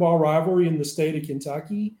galvanizing football rivalry in the state of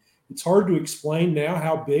Kentucky. It's hard to explain now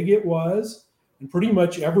how big it was. And pretty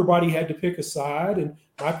much everybody had to pick a side. And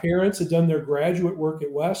my parents had done their graduate work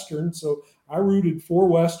at Western, so I rooted for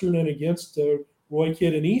Western and against Roy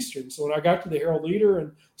Kidd and Eastern. So when I got to the Herald-Leader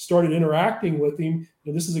and started interacting with him,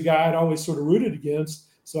 this is a guy I'd always sort of rooted against.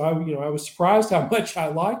 So I was surprised how much I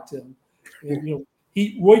liked him. And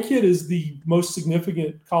Roy Kidd is the most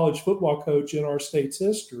significant college football coach in our state's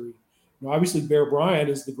history. Obviously, Bear Bryant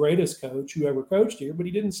is the greatest coach who ever coached here, but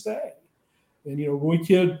he didn't stay. And Roy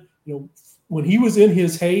Kidd, when he was in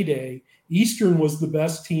his heyday, Eastern was the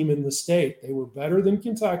best team in the state. They were better than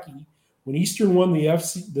Kentucky. When Eastern won the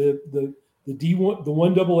D1, the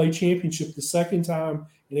 1AA championship the second time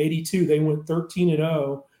in '82, they went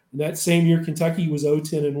 13-0. And that same year, Kentucky was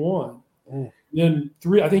 0-10-1. Then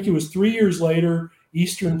I think it was 3 years later,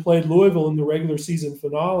 Eastern played Louisville in the regular season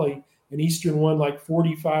finale, and Eastern won like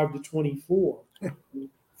 45-24.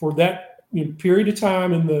 For that period of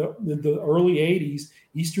time in the early '80s,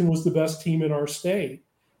 Eastern was the best team in our state,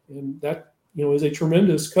 and that is a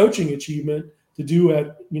tremendous coaching achievement to do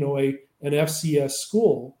at an FCS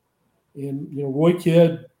school. And Roy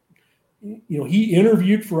Kidd, he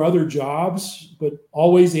interviewed for other jobs, but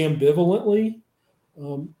always ambivalently.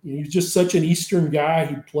 He's just such an Eastern guy.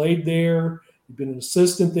 He played there. He'd been an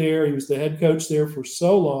assistant there. He was the head coach there for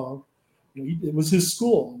so long. It was his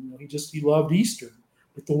school. He loved Eastern.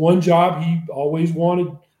 But the one job he always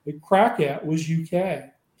wanted a crack at was UK.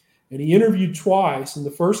 And he interviewed twice. And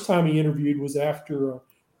the first time he interviewed was after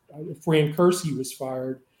Fran Kersey was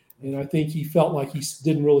fired. And I think he felt like he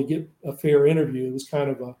didn't really get a fair interview. It was kind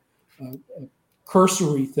of a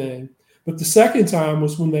cursory thing. But the second time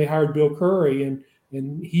was when they hired Bill Curry, and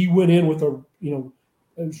he went in with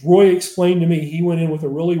as Roy explained to me, he went in with a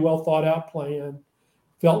really well thought out plan.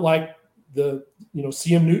 Felt like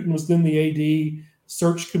CM Newton was then the AD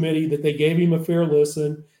search committee, that they gave him a fair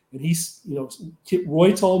listen. And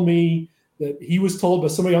Roy told me that he was told by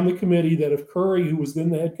somebody on the committee that if Curry, who was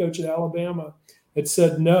then the head coach at Alabama, had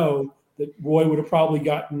said no, that Roy would have probably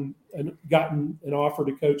gotten an offer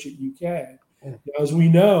to coach at UK. Now, as we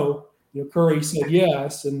know, Curry said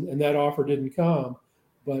yes, and that offer didn't come.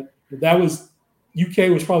 But that was UK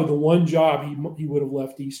was probably the one job he would have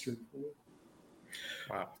left Eastern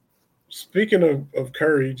for. Wow. Speaking of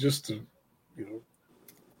Curry, just to,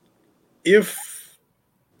 if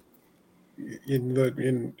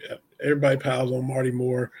everybody piles on Marty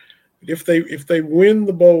Moore, if they win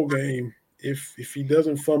the bowl game, if he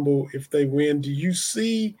doesn't fumble, if they win, do you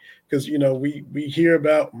see? Because we hear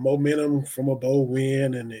about momentum from a bowl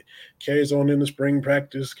win, and it carries on in the spring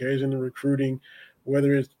practice, carries into recruiting,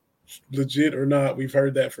 whether it's legit or not. We've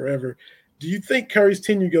heard that forever. Do you think Curry's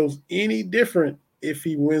tenure goes any different if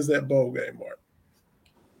he wins that bowl game, Mark?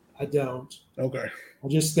 I don't. Okay. I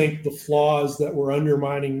just think the flaws that were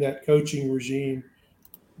undermining that coaching regime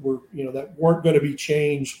were, that weren't going to be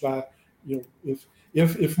changed by,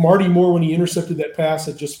 if Marty Moore, when he intercepted that pass,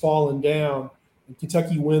 had just fallen down and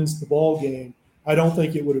Kentucky wins the ball game, I don't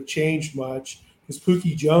think it would have changed much, because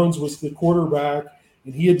Pookie Jones was the quarterback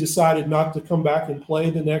and he had decided not to come back and play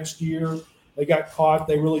the next year. They got caught.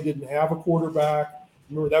 They really didn't have a quarterback.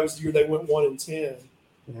 Remember, that was the year they went 1-10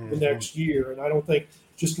 the next year. And I don't think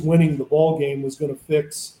just winning the ball game was going to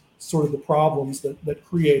fix sort of the problems that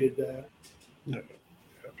created that. No.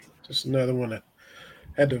 Just another one that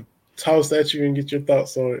had to toss at you and get your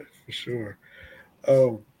thoughts on it for sure.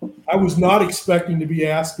 I was not expecting to be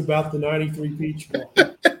asked about the 93 Peach Bowl.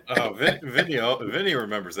 Oh, Vinny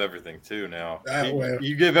remembers everything too now. Well,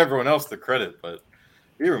 you give everyone else the credit, but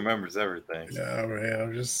he remembers everything. Yeah, man.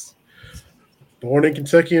 I'm just born in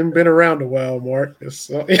Kentucky and been around a while, Mark. We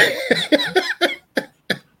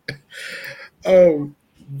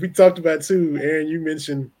talked about too, Aaron, you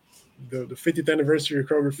mentioned the 50th anniversary of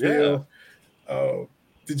Kroger Field. Yeah.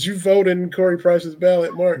 Did you vote in Corey Price's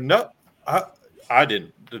ballot, Mark? No, I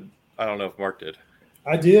didn't. I don't know if Mark did.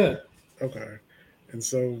 I did. Okay. And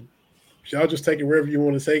so y'all just take it wherever you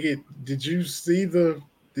want to take it. Did you see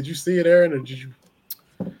it, Aaron, or did you?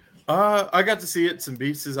 I got to see it, some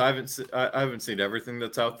pieces. I haven't seen everything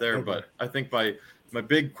that's out there, okay. But I think my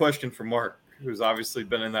big question for Mark, who's obviously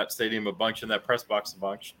been in that stadium a bunch, in that press box a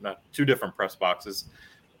bunch, not two different press boxes,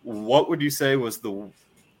 what would you say was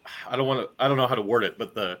I don't know how to word it,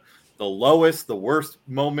 but the lowest, the worst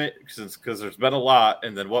moment, because there's been a lot,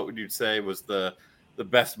 and then what would you say was the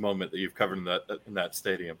best moment that you've covered in that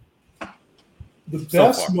stadium?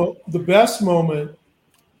 The best moment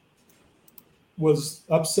was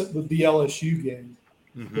upset with the LSU game,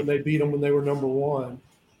 when they beat them when they were number one.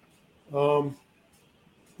 The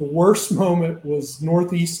worst moment was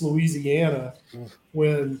Northeast Louisiana,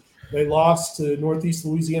 when they lost to Northeast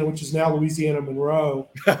Louisiana, which is now Louisiana Monroe.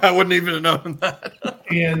 I wouldn't even have known that.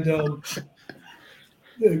 And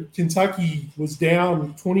Kentucky was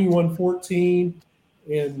down 21-14,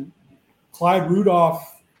 and Clyde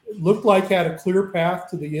Rudolph looked like had a clear path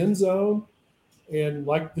to the end zone, and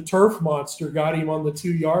like the turf monster got him on the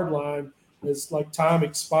 2-yard line as like time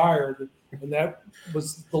expired, and that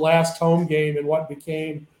was the last home game in what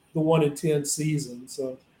became the 1-10 season.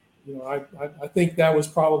 So, I think that was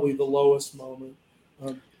probably the lowest moment.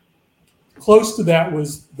 Close to that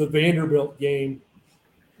was the Vanderbilt game,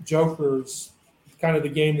 Joker's, kind of the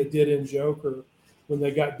game that did in Joker, when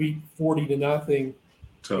they got beat 40-0,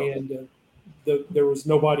 and there was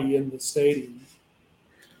nobody in the stadium.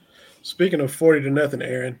 Speaking of 40-0,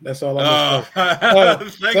 Aaron, that's all I'm going to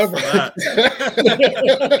say. Thanks for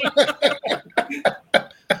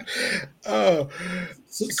that.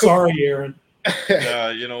 Sorry, Aaron.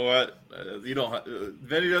 You know what? You don't.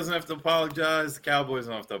 Vinny doesn't have to apologize. The Cowboys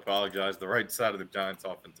don't have to apologize. The right side of the Giants'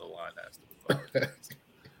 offensive line has to apologize.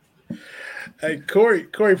 Hey,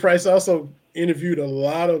 Corey Price also interviewed a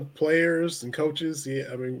lot of players and coaches.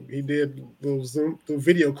 He did those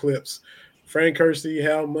video clips. Frank Kersey,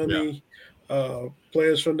 Hal Mumme,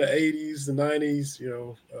 players from the 80s, the 90s,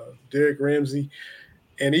 Derek Ramsey.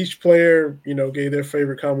 And each player, gave their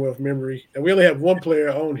favorite Commonwealth memory. And we only have one player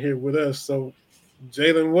on here with us. So,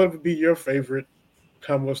 Jalen, what would be your favorite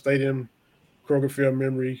Commonwealth Stadium, Kroger Field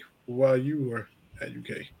memory while you were at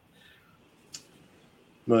UK?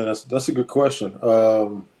 Man, that's a good question.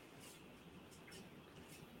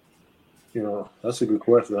 That's a good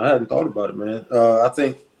question. I hadn't thought about it, man. I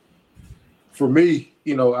think for me,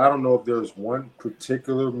 I don't know if there's one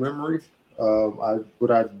particular memory.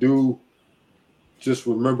 But I do just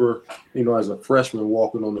remember, as a freshman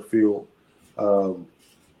walking on the field, I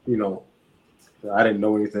didn't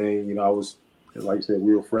know anything. I was, like you said,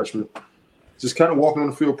 real freshman. Just kind of walking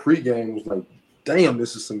on the field pregame was like, damn,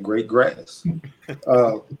 this is some great grass.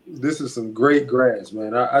 This is some great grass,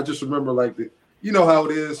 man. I just remember like how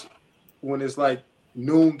it is when it's like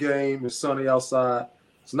noon game, it's sunny outside.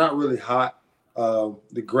 It's not really hot.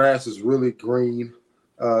 The grass is really green.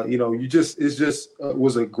 It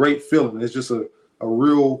was a great feeling. It's just a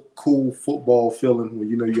real cool football feeling when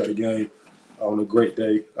you got a game on a great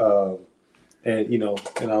day. And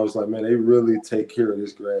I was like, man, they really take care of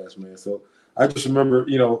this grass, man. So I just remember,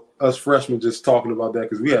 us freshmen just talking about that,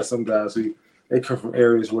 because we had some guys who they come from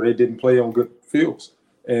areas where they didn't play on good fields,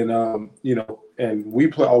 and and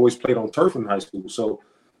we always played on turf in high school. So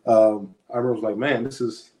I remember, like, man, this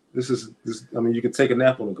is. I mean, you can take a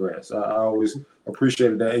nap on the grass. I always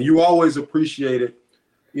appreciated that, and you always appreciated,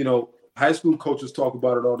 high school coaches talk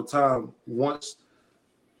about it all the time. Once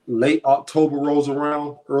late October rolls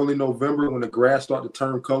around, early November, when the grass starts to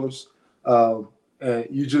turn colors, and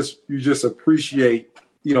you just appreciate,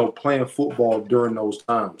 playing football during those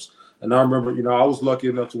times. And I remember, I was lucky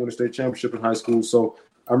enough to win a state championship in high school. So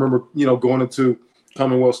I remember, going into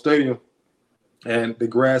Commonwealth Stadium, and the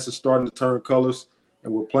grass is starting to turn colors,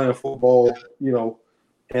 and we're playing football, in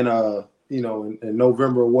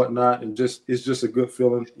November or whatnot, and it's just a good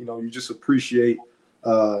feeling. You just appreciate,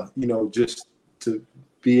 just to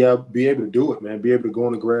be able to do it, man. Be able to go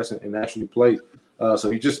on the grass and actually play. So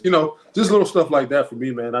you just little stuff like that for me,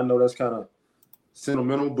 man. I know that's kind of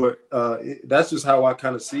sentimental, but that's just how I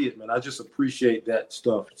kind of see it, man. I just appreciate that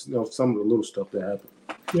stuff. Some of the little stuff that happened.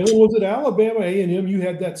 Yeah, was it Alabama A&M you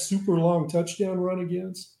had that super long touchdown run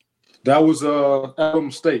against? That was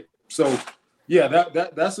Alabama State. So yeah,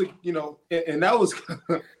 that's a and that was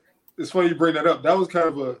it's funny you bring that up. That was kind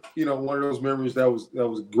of a one of those memories that was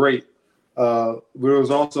great. But it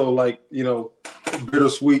was also like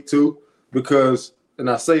bittersweet too, because, and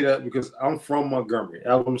I say that because I'm from Montgomery.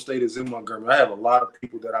 Alabama State is in Montgomery. I have a lot of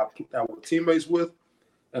people that I were teammates with,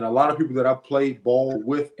 and a lot of people that I played ball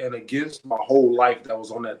with and against my whole life that was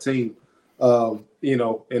on that team. And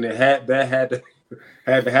it had to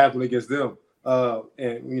happen against them.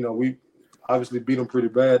 And we obviously beat them pretty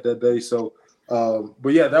bad that day. So,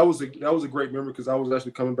 but yeah, that was a great memory, because I was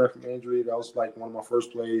actually coming back from injury. That was like one of my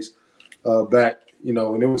first plays back,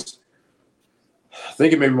 and it was, I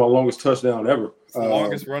think it may be my longest touchdown ever. It's the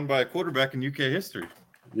longest run by a quarterback in UK history.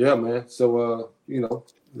 Yeah, man. So,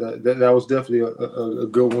 that was definitely a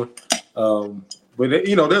good one. But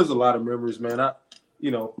there's a lot of memories, man.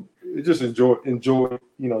 Just enjoy,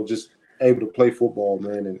 just able to play football,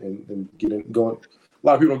 man, and get going. A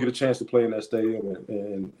lot of people don't get a chance to play in that stadium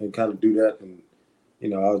and kind of do that. And,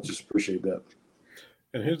 I just appreciate that.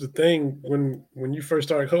 And here's the thing, when you first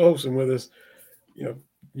started co-hosting with us, your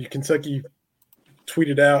Kentucky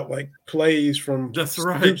tweeted out like plays from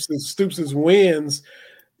Stoops' wins,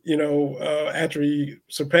 after he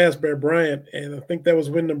surpassed Bear Bryant. And I think that was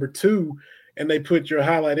win number 2. And they put your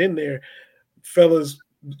highlight in there. Fellas,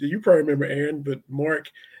 you probably remember, Aaron, but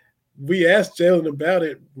Mark, we asked Jalen about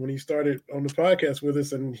it when he started on the podcast with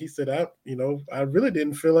us, and he said, I really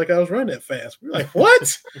didn't feel like I was running that fast. We were like,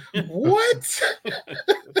 what? What?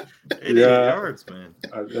 88 yards, man.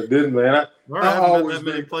 I didn't, man. I haven't been that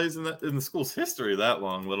many plays in the school's history that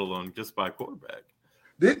long, let alone just by quarterback.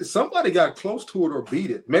 Somebody got close to it or beat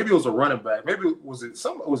it. Maybe it was a running back. Maybe was it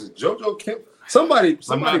JoJo Kemp? Somebody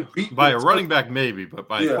beat by a running back, maybe, but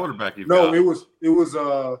by a quarterback, it was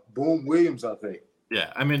Boone Williams, I think.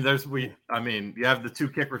 Yeah, I mean, you have the 2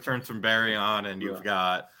 kick returns from Barry on, and you've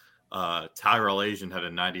got Tyrell Asian had a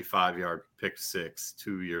 95-yard pick 6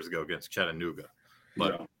 2 years ago against Chattanooga.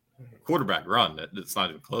 But quarterback run, it's not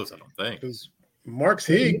even close, I don't think. Because Mark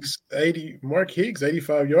Higgs,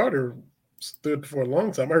 85-yarder stood for a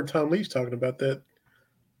long time. I heard Tom Leach talking about that.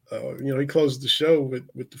 He closed the show with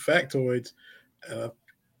the factoids. I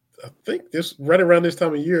think this right around this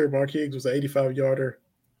time of year, Mark Higgs was an 85-yarder.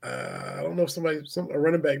 I don't know if a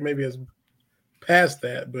running back maybe has passed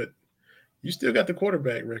that, but you still got the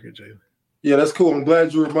quarterback record, Jalen. Yeah, that's cool. I'm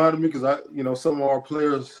glad you reminded me, because some of our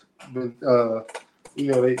players been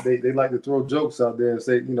they like to throw jokes out there and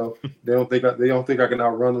say, they don't think I can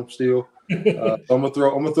outrun them still. So I'm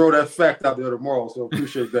gonna throw that fact out there tomorrow. So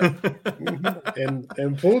appreciate that.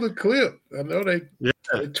 and pull the clip. I know they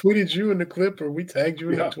tweeted you in the clip, or we tagged you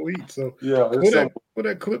in the tweet. So put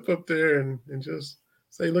that clip up there and just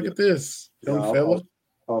say, look at this, young fella.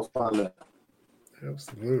 I'll find that.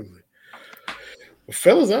 Absolutely. Well,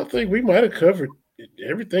 fellas, I think we might have covered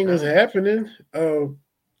everything that's happening.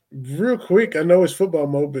 Real quick, I know it's football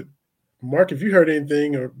mode, but Mark, if you heard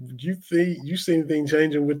anything, or do you think you see anything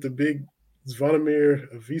changing with the big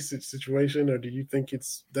Zvonimir Avicic situation, or do you think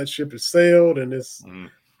that ship has sailed and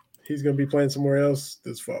he's going to be playing somewhere else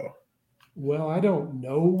this fall? Well, I don't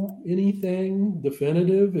know anything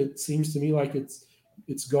definitive. It seems to me like it's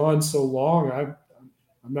gone so long.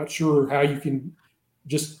 I'm not sure how you can,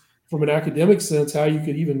 just from an academic sense, how you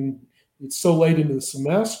could even. It's so late into the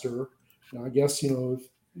semester. I guess if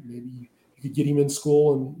maybe you you could get him in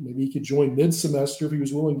school and maybe he could join mid-semester if he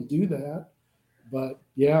was willing to do that. But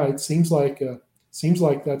yeah, it seems like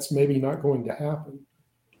that's maybe not going to happen.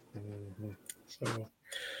 Mm-hmm. So it'd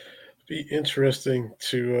be interesting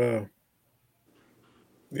to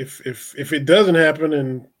if it doesn't happen,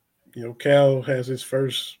 and Cal has his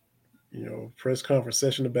first press conference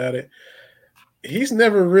session about it. He's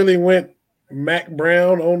never really went Mac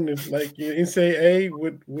Brown on the NCAA.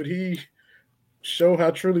 Would he show how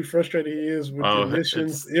truly frustrated he is with the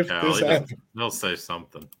admissions if this happens? They'll say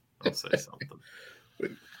something. But,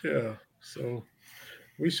 yeah, so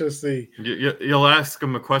we shall see. You'll ask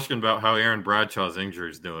him a question about how Aaron Bradshaw's injury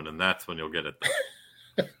is doing, and that's when you'll get it.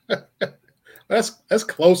 That's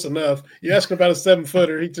close enough. You ask him about a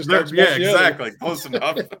 7-footer, he just talks about exactly close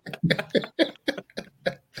enough.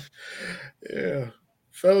 Yeah,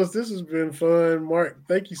 fellas, this has been fun. Mark,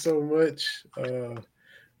 thank you so much.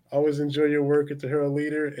 Always enjoy your work at the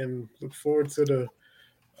Herald-Leader, and look forward to the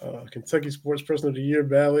Kentucky Sports Person of the Year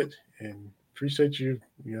ballot. And appreciate you,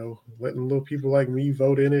 letting little people like me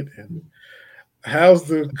vote in it. And how's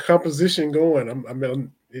the composition going? I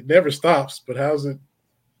mean, it never stops, but how's it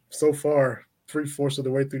so far? 3/4 of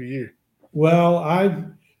the way through the year. Well, I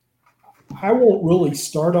won't really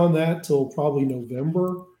start on that till probably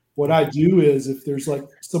November. What I do is if there's like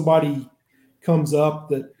somebody comes up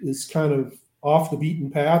that is kind of off the beaten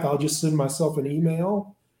path, I'll just send myself an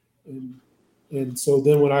email. And so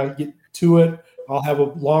then when I get to it, I'll have a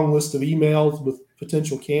long list of emails with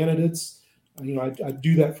potential candidates. I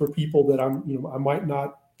do that for people that I might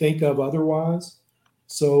not think of otherwise.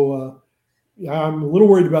 So I'm a little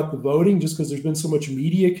worried about the voting just because there's been so much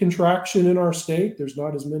media contraction in our state. There's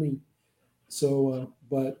not as many. So,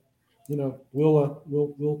 but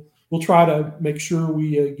we'll try to make sure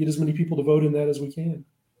we get as many people to vote in that as we can.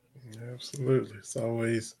 Absolutely. It's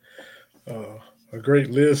always a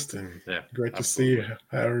great list, and great to see how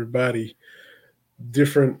everybody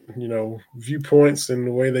different, viewpoints and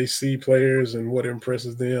the way they see players and what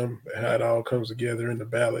impresses them, how it all comes together in the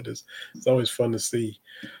ballot. It's always fun to see.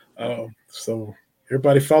 So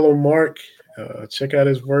everybody follow Mark, check out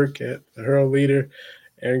his work at the Herald-Leader,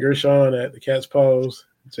 Aaron Gershon at the Cat's Paws,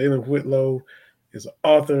 Jalen Whitlow is an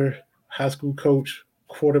author, high school coach,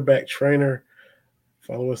 quarterback trainer.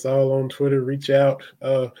 Follow us all on Twitter, reach out.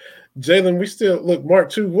 Jalen,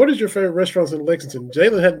 Mark too, what is your favorite restaurants in Lexington?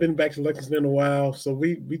 Jalen hadn't been back to Lexington in a while, so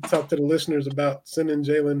we talked to the listeners about sending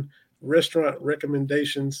Jalen restaurant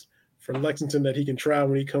recommendations for Lexington that he can try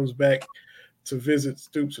when he comes back to visit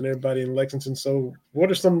Stoops and everybody in Lexington. So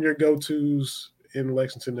what are some of your go-tos in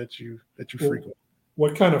Lexington that you frequent?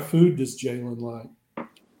 What kind of food does Jalen like?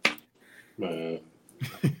 Man,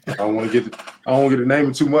 I don't want to get the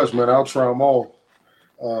naming too much, man. I'll try them all.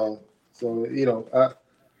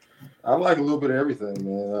 I like a little bit of everything,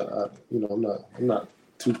 man. I'm not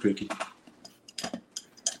too picky.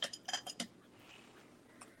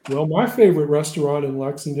 Well, my favorite restaurant in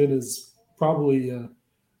Lexington is probably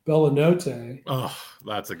Bella Notte. Oh,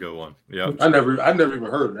 that's a good one. Yeah, I never even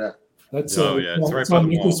heard of that. That's it's right on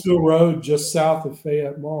Nicholasville Road, just south of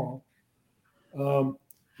Fayette Mall.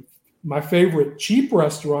 My favorite cheap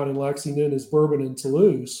restaurant in Lexington is Bourbon and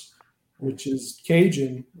Toulouse, which is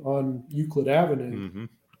Cajun on Euclid Avenue. Mm-hmm.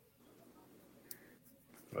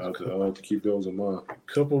 I'll have to keep those in mind. A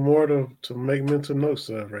couple more to make mental notes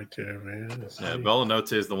of right there, man. Bella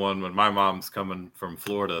Notte is the one when my mom's coming from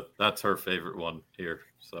Florida. That's her favorite one here.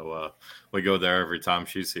 So we go there every time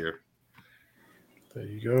she's here. There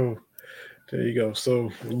you go. So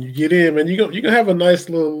when you get in, man, you gonna have a nice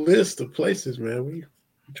little list of places, man. We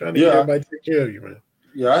trying to get everybody take care of you, man.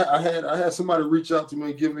 Yeah, I had somebody reach out to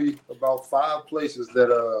me and give me about 5 places that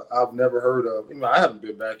I've never heard of. I haven't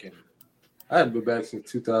been back since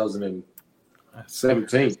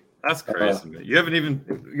 2017. That's crazy. You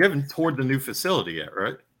haven't toured the new facility yet,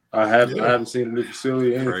 right? I haven't seen the new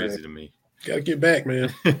facility. Anything. Crazy to me. Gotta get back,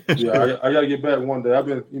 man. Yeah, I gotta get back one day. I've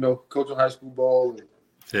been, coaching high school ball.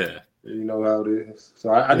 And, you know how it is. So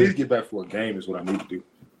I need to get back for a game is what I need to do.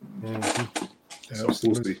 Mm-hmm. So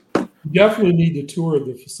we'll see. You definitely need to tour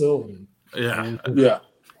the facility. Yeah. I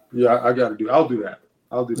got to do. I'll do that.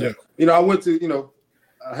 Yeah. I went to,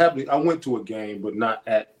 I went to a game, but not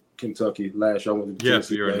at Kentucky last year. I went to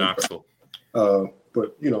the you're in Knoxville.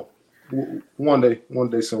 But one day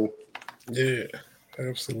soon. Yeah,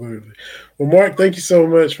 absolutely. Well, Mark, thank you so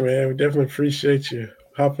much, man. We definitely appreciate you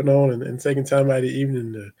hopping on and taking time out of the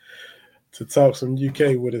evening to talk some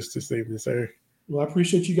UK with us this evening, sir. Well, I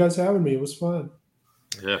appreciate you guys having me. It was fun.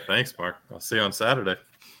 Yeah, thanks, Mark. I'll see you on Saturday.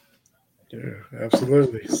 Yeah,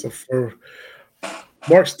 absolutely. So for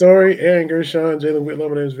Mark Story, Aaron Gershon, Jalen Whitlow.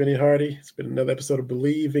 My name is Vinny Hardy. It's been another episode of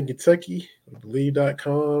Believe in Kentucky.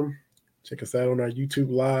 Believe.com. Check us out on our YouTube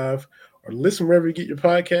Live or listen wherever you get your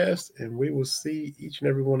podcast. And we will see each and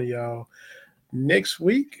every one of y'all next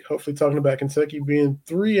week. Hopefully talking about Kentucky being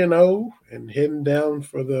 3-0 and heading down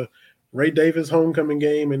for the Ray Davis homecoming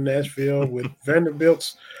game in Nashville with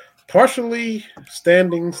Vanderbilt's partially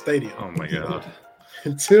standing stadium. Oh, my God.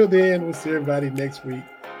 Until then, we'll see everybody next week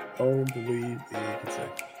on Believe in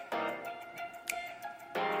Kentucky.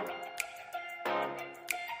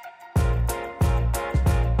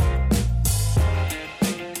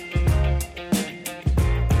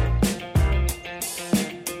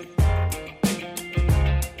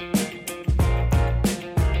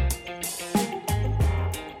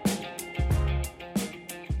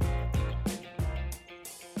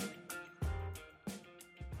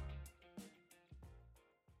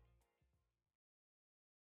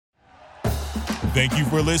 Thank you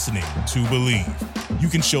for listening to Believe. You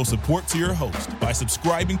can show support to your host by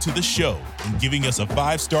subscribing to the show and giving us a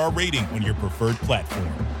 5-star rating on your preferred platform.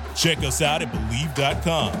 Check us out at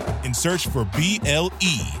Believe.com and search for BLEAV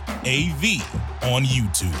on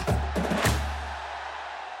YouTube.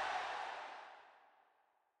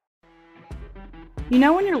 You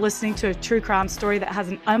know when you're listening to a true crime story that has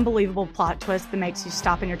an unbelievable plot twist that makes you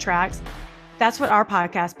stop in your tracks? That's what our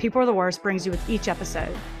podcast, People Are the Worst, brings you with each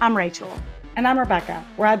episode. I'm Rachel. And I'm Rebecca.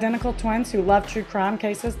 We're identical twins who love true crime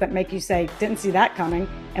cases that make you say, didn't see that coming,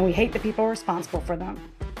 and we hate the people responsible for them.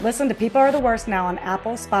 Listen to People Are the Worst now on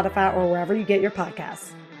Apple, Spotify, or wherever you get your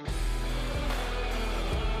podcasts.